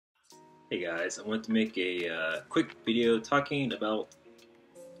Hey guys, I want to make a quick video talking about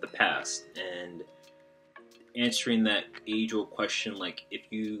the past and answering that age-old question, like if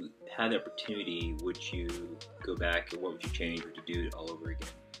you had the opportunity, would you go back, or what would you change? Would you do it all over again?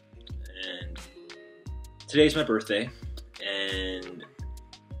 And today's my birthday, and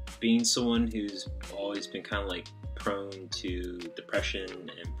being someone who's always been kind of like prone to depression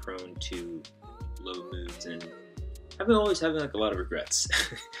and prone to low moods, and I've been always having like a lot of regrets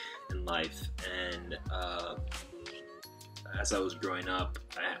in life. And as I was growing up,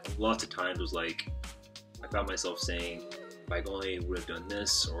 lots of times was like I found myself saying, if I only would have done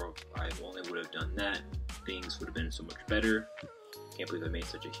this, or if I only would have done that, things would have been so much better. Can't believe I made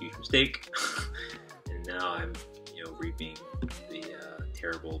such a huge mistake. And now I'm, reaping the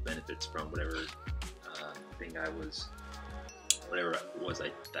terrible benefits from whatever thing whatever it was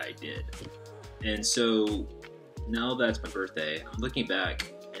that I did. And so now that it's my birthday, I'm looking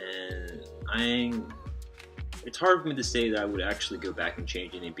back, and it's hard for me to say that I would actually go back and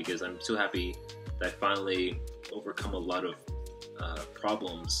change anything, because I'm so happy that I finally overcome a lot of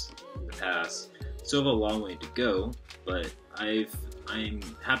problems in the past. Still have a long way to go, but I'm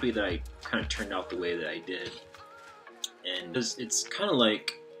happy that I kind of turned out the way that I did. And it's kind of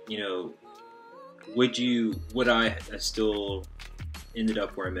like, would I have still ended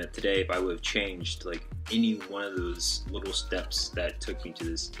up where I'm at today if I would have changed like any one of those little steps that took me to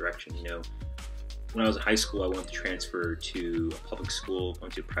this direction? When I was in high school, I wanted to transfer to a public school. I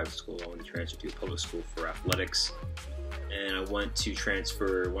went to a private school. I wanted to transfer to a public school for athletics. And I went to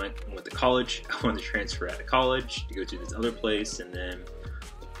transfer, when I went to college, I wanted to transfer out of college to go to this other place. And then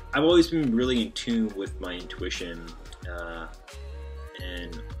I've always been really in tune with my intuition,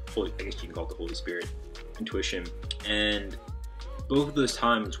 and I guess you can call it the Holy Spirit intuition. And both of those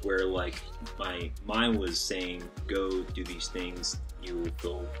times where like my mind was saying, go do these things,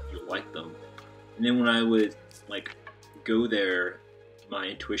 you'll like them. And then when I would like go there, my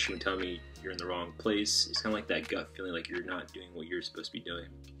intuition would tell me you're in the wrong place. It's kind of like that gut feeling like you're not doing what you're supposed to be doing.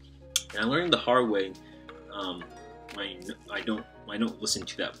 And I learned the hard way. I don't listen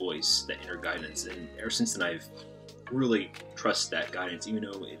to that voice, that inner guidance. And ever since then, I've really trusted that guidance, even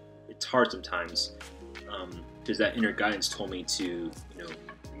though it's hard sometimes. Because that inner guidance told me to,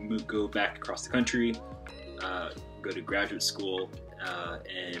 go back across the country, go to graduate school,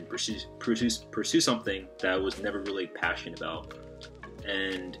 and pursue something that I was never really passionate about.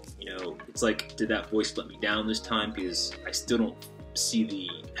 And it's like, did that voice let me down this time? Because I still don't see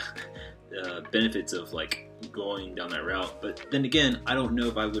the benefits of like going down that route. But then again, I don't know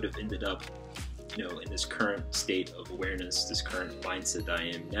if I would have ended up, in this current state of awareness, this current mindset that I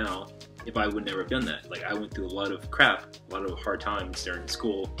am now, if I would never have done that. Like, I went through a lot of crap, a lot of hard times during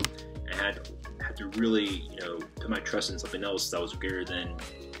school, and had to really, put my trust in something else that was greater than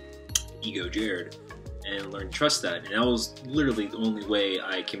ego Jared, and learn to trust that. And that was literally the only way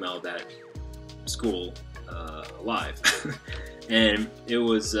I came out of that school alive. And it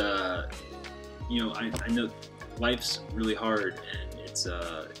was, I know life's really hard, and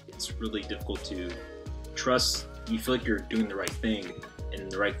it's really difficult to trust. You feel like you're doing the right thing, and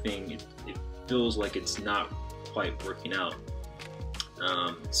the right thing, it feels like it's not quite working out.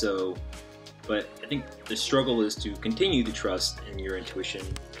 But I think the struggle is to continue to trust in your intuition,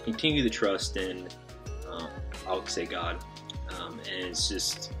 continue to trust in, I would say, God. And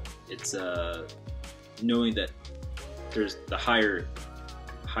it's knowing that there's the higher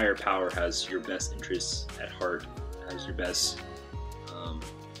power has your best interests at heart, has your best,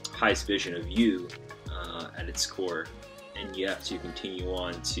 highest vision of you at its core. And you have to continue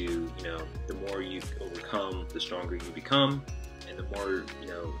on to, the more you overcome, the stronger you become, and the more,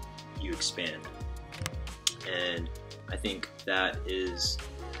 you expand. And I think that is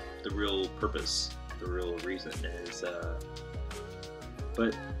the real purpose, the real reason is,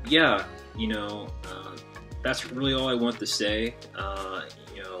 but yeah, that's really all I want to say. A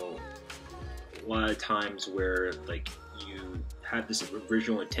lot of times where like you have this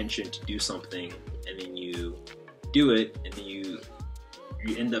original intention to do something, and then you do it, and then you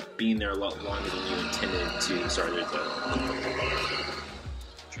end up being there a lot longer than you intended to. Sorry, there's a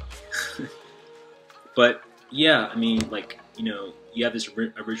but yeah, I mean, like, you have this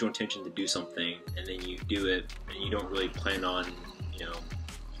original intention to do something, and then you do it, and you don't really plan on,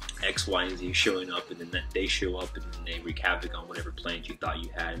 X, Y, and Z showing up, and then they show up, and then they wreak havoc on whatever plans you thought you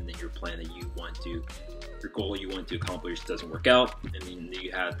had, and then your plan that your goal you want to accomplish doesn't work out, and then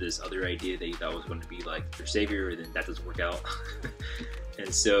you have this other idea that you thought was going to be like your savior, and then that doesn't work out.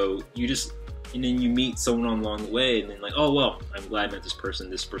 And so and then you meet someone along the way, and then like, oh well, I'm glad I met this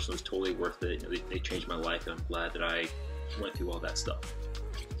person. This person was totally worth it. They changed my life, and I'm glad that I went through all that stuff.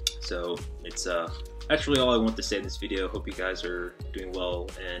 So it's that's really all I want to say in this video. Hope you guys are doing well,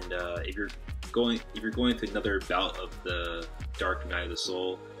 and if you're going through another bout of the dark night of the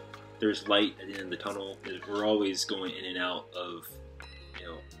soul, there's light at the end of the tunnel. We're always going in and out of, you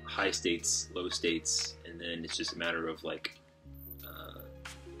know, high states, low states, and then it's just a matter of like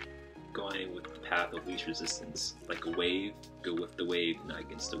going with the path of least resistance, like a wave. Go with the wave, not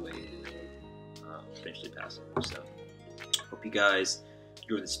against the wave, and eventually pass it. So hope you guys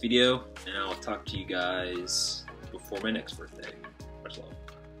enjoyed this video, and I'll talk to you guys before my next birthday. Much love.